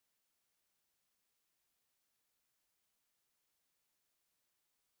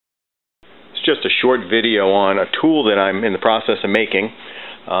It's just a short video on a tool that I'm in the process of making.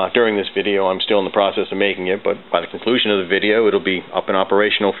 During this video I'm still in the process of making it, but by the conclusion of the video it'll be up and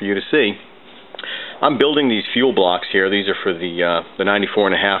operational for you to see. I'm building these fuel blocks here. These are for the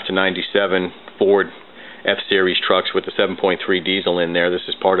 94.5 to 97 Ford F-Series trucks with the 7.3 diesel in there. This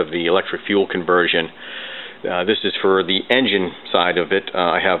is part of the electric fuel conversion. This is for the engine side of it.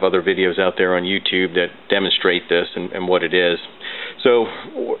 I have other videos out there on YouTube that demonstrate this and what it is. So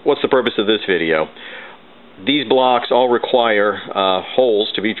what's the purpose of this video? These blocks all require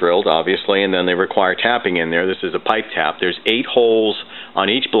holes to be drilled, obviously, and then they require tapping in there. This is a pipe tap. There's 8 holes on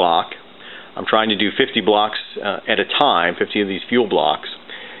each block. I'm trying to do 50 blocks at a time, 50 of these fuel blocks.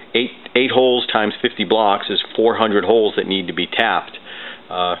 8 holes times 50 blocks is 400 holes that need to be tapped.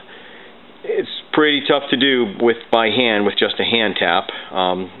 It's pretty tough to do by hand with just a hand tap.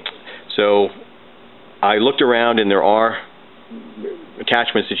 So I looked around, and there are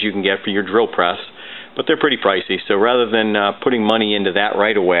attachments that you can get for your drill press, but they're pretty pricey. So rather than putting money into that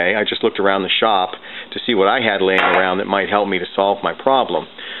right away, I just looked around the shop to see what I had laying around that might help me to solve my problem.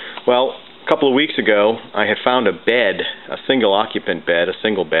 Well, a couple of weeks ago I had found a bed, a single occupant bed, a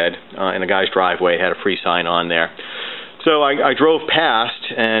single bed, in a guy's driveway. It had a free sign on there. So I drove past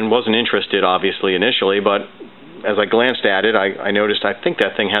and wasn't interested, obviously, initially, but as I glanced at it, I noticed I think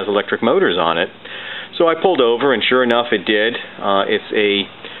that thing has electric motors on it. So I pulled over, and sure enough it did. It's a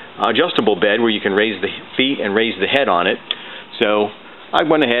adjustable bed where you can raise the feet and raise the head on it. So I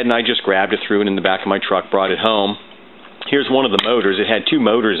went ahead and I just grabbed it, threw it in the back of my truck, brought it home. Here's one of the motors. It had 2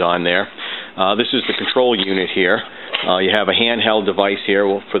 motors on there. This is the control unit here. You have a handheld device here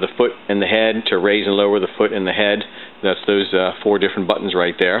for the foot and the head, to raise and lower the foot and the head. That's those 4 different buttons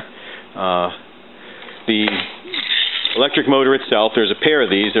right there. The electric motor itself, there's a pair of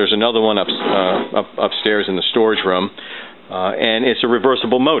these. There's another one upstairs in the storage room. And it's a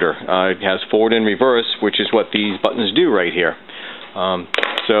reversible motor. It has forward and reverse, which is what these buttons do right here.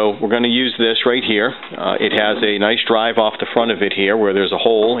 So we're going to use this right here. It has a nice drive off the front of it here, where there's a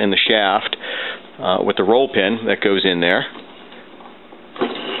hole in the shaft with the roll pin that goes in there.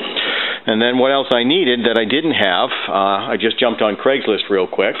 And then what else I needed that I didn't have, I just jumped on Craigslist real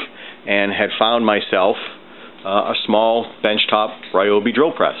quick and had found myself a small benchtop Ryobi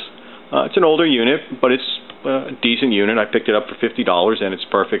drill press. It's an older unit, but it's a decent unit. I picked it up for $50, and it's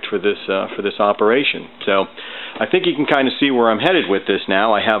perfect for this operation. So I think you can kind of see where I'm headed with this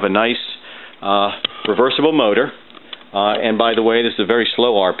now. I have a nice reversible motor, and by the way, this is a very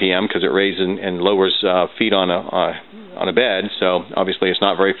slow RPM because it raises and lowers feet on a bed, so obviously it's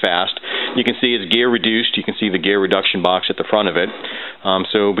not very fast. You can see it's gear reduced. You can see the gear reduction box at the front of it.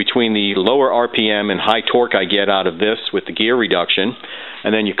 So between the lower RPM and high torque I get out of this with the gear reduction,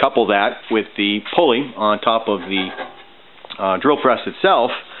 and then you couple that with the pulley on top of the drill press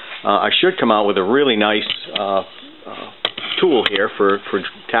itself, I should come out with a really nice tool here for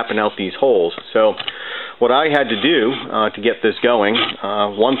tapping out these holes. So what I had to do to get this going,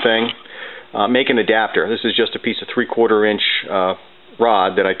 one thing, make an adapter. This is just a piece of 3/4 inch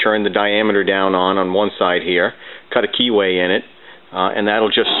rod that I turned the diameter down on one side here, cut a keyway in it, and that'll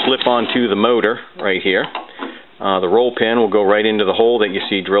just slip onto the motor right here. The roll pin will go right into the hole that you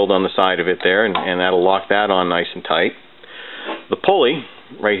see drilled on the side of it there, and that'll lock that on nice and tight. The pulley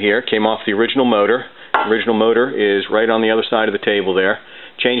right here came off the original motor. The original motor is right on the other side of the table there.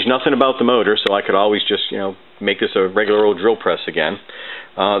 Changed nothing about the motor, so I could always just, make this a regular old drill press again.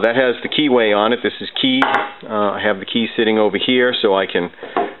 That has the keyway on it. This is key. I have the key sitting over here, so I can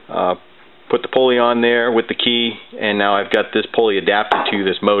put the pulley on there with the key, and now I've got this pulley adapted to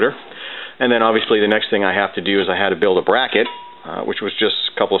this motor. And then obviously the next thing I have to do is I had to build a bracket, which was just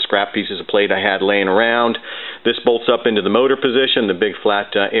a couple of scrap pieces of plate I had laying around. This bolts up into the motor position, the big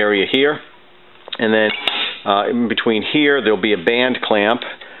flat area here. And then in between here there'll be a band clamp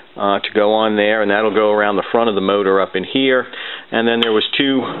to go on there, and that'll go around the front of the motor up in here. And then there was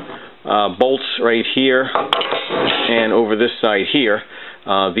 2 bolts right here and over this side here.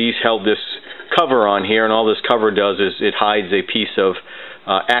 These held this cover on here, and all this cover does is it hides a piece of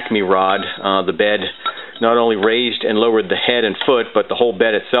Acme rod. The bed not only raised and lowered the head and foot, but the whole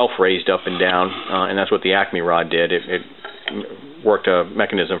bed itself raised up and down, and that's what the Acme rod did. It worked a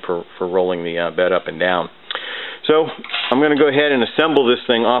mechanism for rolling the bed up and down. So I'm going to go ahead and assemble this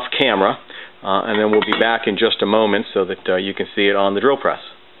thing off camera, and then we'll be back in just a moment so that you can see it on the drill press.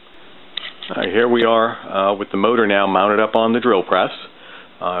 Here we are with the motor now mounted up on the drill press.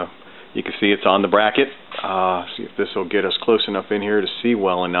 You can see it's on the bracket. See if this will get us close enough in here to see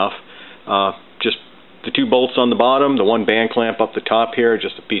well enough. Just the 2 bolts on the bottom, the 1 band clamp up the top here,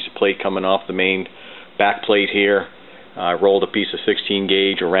 just a piece of plate coming off the main back plate here. I rolled a piece of 16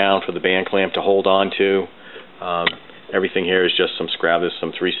 gauge around for the band clamp to hold on to. Everything here is just some scrap. There's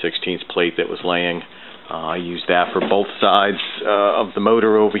some 3/16 plate that was laying. I used that for both sides of the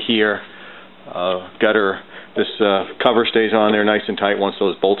motor over here. Gutter, this cover stays on there nice and tight once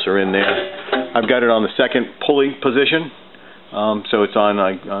those bolts are in there. I've got it on the second pulley position, so it's on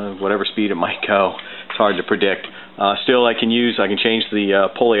whatever speed it might go. It's hard to predict. Still, I can change the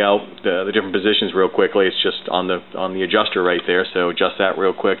pulley out, the different positions real quickly. It's just on the adjuster right there, so adjust that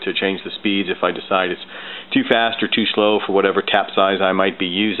real quick to change the speeds if I decide it's too fast or too slow for whatever tap size I might be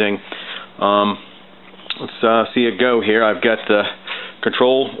using. Let's see it go here. I've got the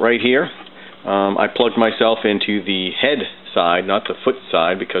control right here. I plugged myself into the head side, not the foot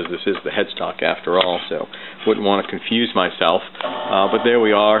side, because this is the headstock after all, so wouldn't want to confuse myself. But there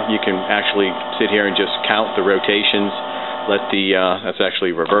we are. You can actually sit here and just count the rotations. That's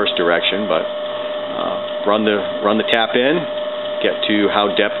actually reverse direction, but run the tap in, get to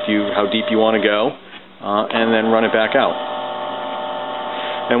how deep you want to go, and then run it back out.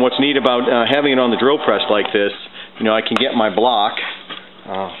 And what's neat about having it on the drill press like this, I can get my block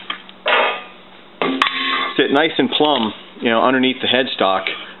sit nice and plumb, underneath the headstock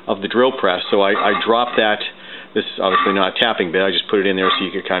of the drill press. So I drop that. This is obviously not a tapping bit. I just put it in there so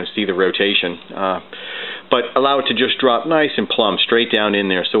you can kind of see the rotation. But allow it to just drop nice and plumb straight down in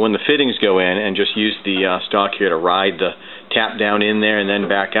there. So when the fittings go in, and just use the stock here to ride the tap down in there and then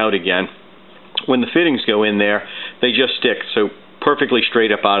back out again. When the fittings go in there, they just stick so perfectly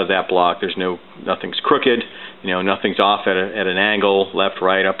straight up out of that block. Nothing's crooked, nothing's off at an angle, left,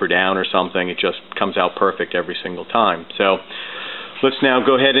 right, up or down or something. It just comes out perfect every single time. So let's now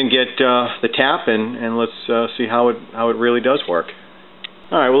go ahead and get the tap and let's see how it really does work.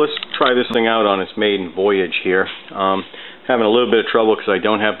 Alright, well, let's try this thing out on its maiden voyage here. Having a little bit of trouble because I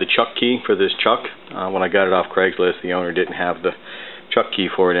don't have the chuck key for this chuck. When I got it off Craigslist, the owner didn't have the chuck key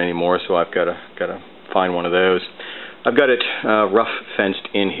for it anymore, so I've got to find one of those. I've got it rough fenced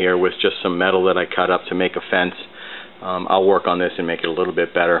in here with just some metal that I cut up to make a fence. I'll work on this and make it a little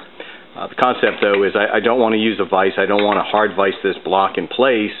bit better. The concept, though, is I don't want to use a vise. I don't want to hard vise this block in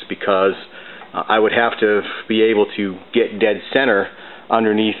place because I would have to be able to get dead center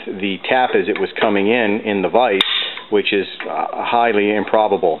underneath the tap as it was coming in the vise, which is highly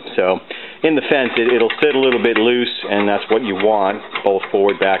improbable. So in the fence, it'll sit a little bit loose, and that's what you want, both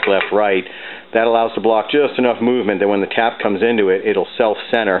forward, back, left, right. That allows the block just enough movement that when the tap comes into it, it'll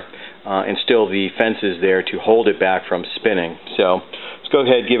self-center, and still the fence is there to hold it back from spinning. So let's go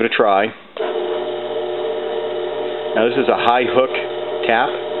ahead and give it a try. Now this is a high hook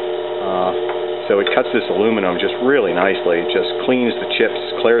tap, so it cuts this aluminum just really nicely. It just cleans the chips,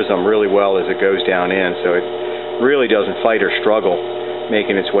 clears them really well as it goes down in, so it really doesn't fight or struggle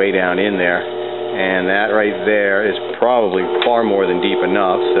making its way down in there. And that right there is probably far more than deep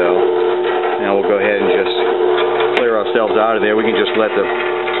enough, so now we'll go ahead and just clear ourselves out of there. We can just let the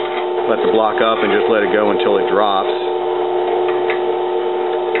block up and just let it go until it drops.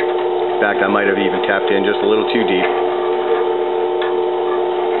 In fact, I might have even tapped in just a little too deep.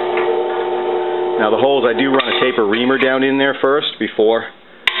 Now the holes, I do run a taper reamer down in there first before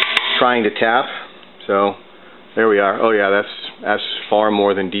trying to tap. So there we are. Oh yeah, that's far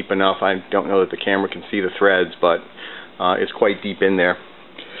more than deep enough. I don't know that the camera can see the threads, but it's quite deep in there.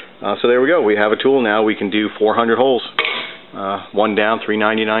 So there we go. We have a tool now. We can do 400 holes. One down,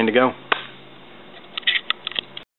 $3.99 to go.